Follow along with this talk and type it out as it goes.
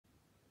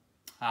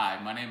Hi,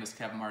 my name is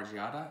Kevin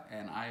Margiotta,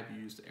 and I have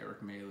used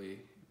Eric Maley,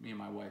 me and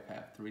my wife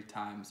have, 3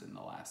 times in the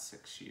last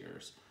 6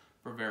 years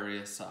for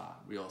various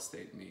real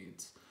estate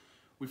needs.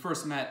 We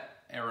first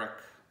met Eric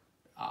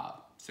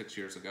 6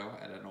 years ago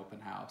at an open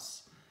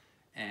house,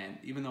 and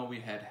even though we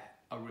had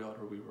a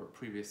realtor we were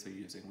previously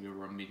using, we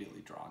were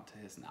immediately drawn to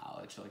his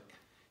knowledge.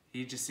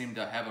 He just seemed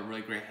to have a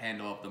really great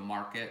handle of the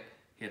market.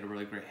 He had a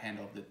really great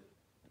handle of the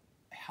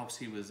house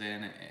he was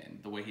in, and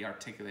the way he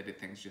articulated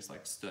things just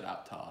stood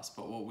out to us.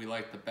 But what we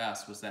liked the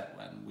best was that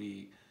when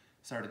we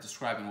started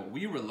describing what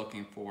we were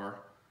looking for,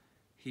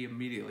 he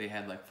immediately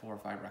had 4 or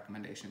 5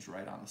 recommendations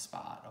right on the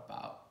spot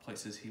about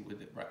places he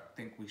would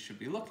think we should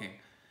be looking.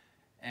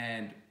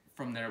 And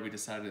from there we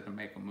decided to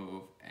make a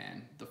move,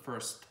 and the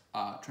first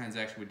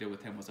transaction we did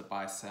with him was a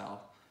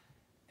buy-sell,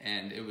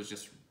 and it was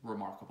just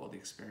remarkable, the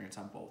experience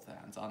on both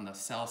ends. On the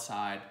sell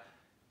side,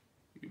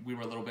 we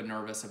were a little bit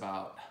nervous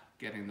about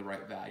getting the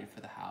right value for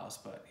the house,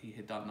 but he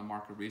had done the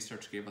market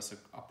research, gave us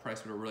a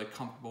price we were really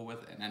comfortable with,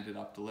 and ended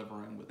up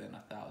delivering within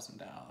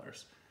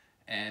 $1,000.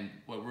 And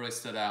what really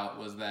stood out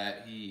was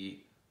that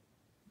he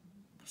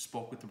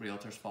spoke with the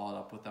realtors, followed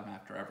up with them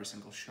after every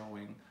single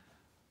showing,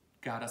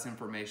 got us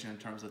information in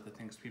terms of the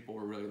things people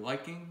were really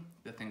liking,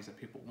 the things that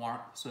people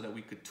weren't, so that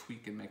we could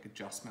tweak and make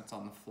adjustments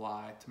on the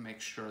fly to make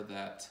sure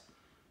that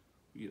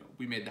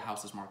we made the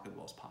house as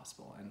marketable as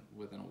possible. And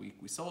within a week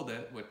we sold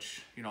it,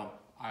 which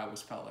I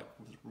always felt like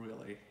was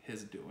really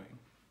his doing.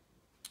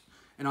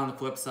 And on the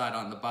flip side,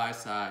 on the buy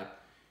side,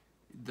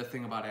 the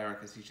thing about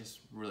Eric is he just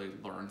really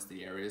learns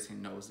the areas, he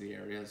knows the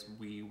areas.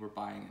 We were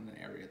buying in an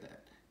area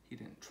that he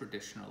didn't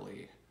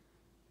traditionally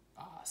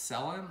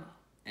sell in,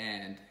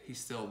 and he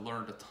still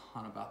learned a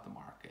ton about the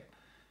market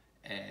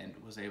and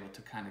was able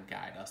to kind of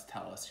guide us,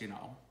 tell us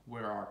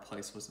where our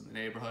place was in the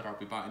neighborhood. Are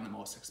we buying the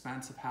most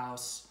expensive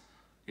house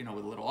with a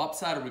little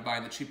upside? Are we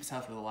buying the cheapest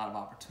house with a lot of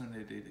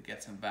opportunity to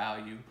get some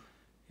value?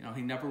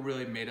 He never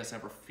really made us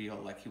ever feel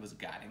like he was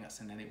guiding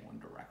us in any one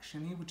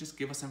direction. He would just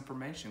give us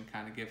information,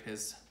 kind of give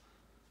his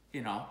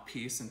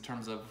piece in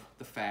terms of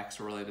the facts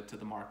related to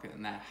the market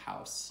in that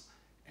house,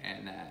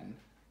 and then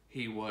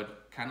he would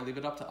kind of leave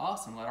it up to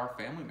us and let our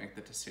family make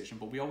the decision.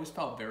 But we always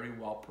felt very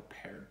well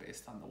prepared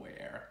based on the way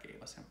Eric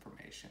gave us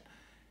information.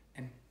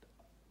 And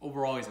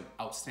overall, he's an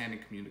outstanding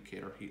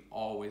communicator. He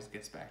always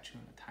gets back to you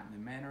in a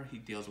timely manner. He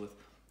deals with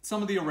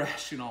some of the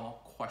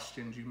irrational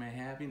questions you may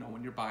have.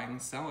 When you're buying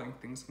and selling,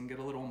 things can get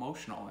a little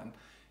emotional, and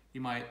you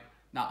might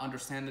not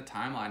understand the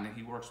timeline, and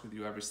he works with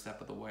you every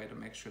step of the way to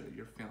make sure that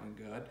you're feeling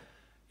good.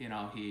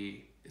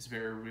 He is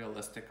very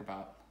realistic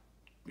about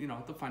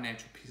the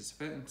financial piece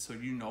of it, and so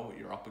what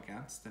you're up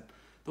against. And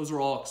those are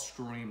all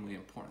extremely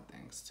important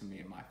things to me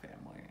and my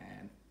family.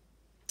 And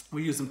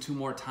we use them 2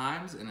 more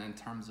times, and in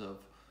terms of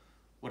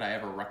would I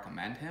ever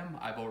recommend him,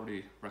 I've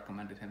already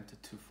recommended him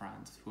to 2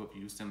 friends who have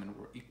used him and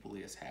were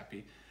equally as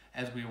happy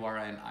as we were.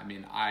 And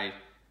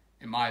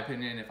in my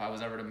opinion, if I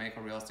was ever to make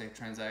a real estate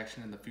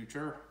transaction in the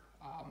future,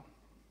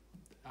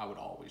 I would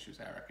always use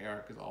Eric.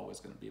 Eric is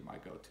always going to be my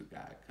go-to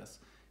guy because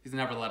he's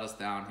never let us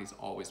down. He's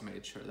always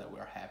made sure that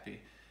we're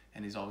happy,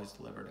 and he's always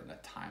delivered in a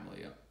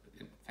timely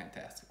and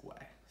fantastic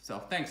way. So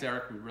thanks,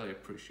 Eric. We really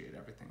appreciate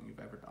everything you've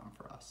ever done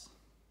for us.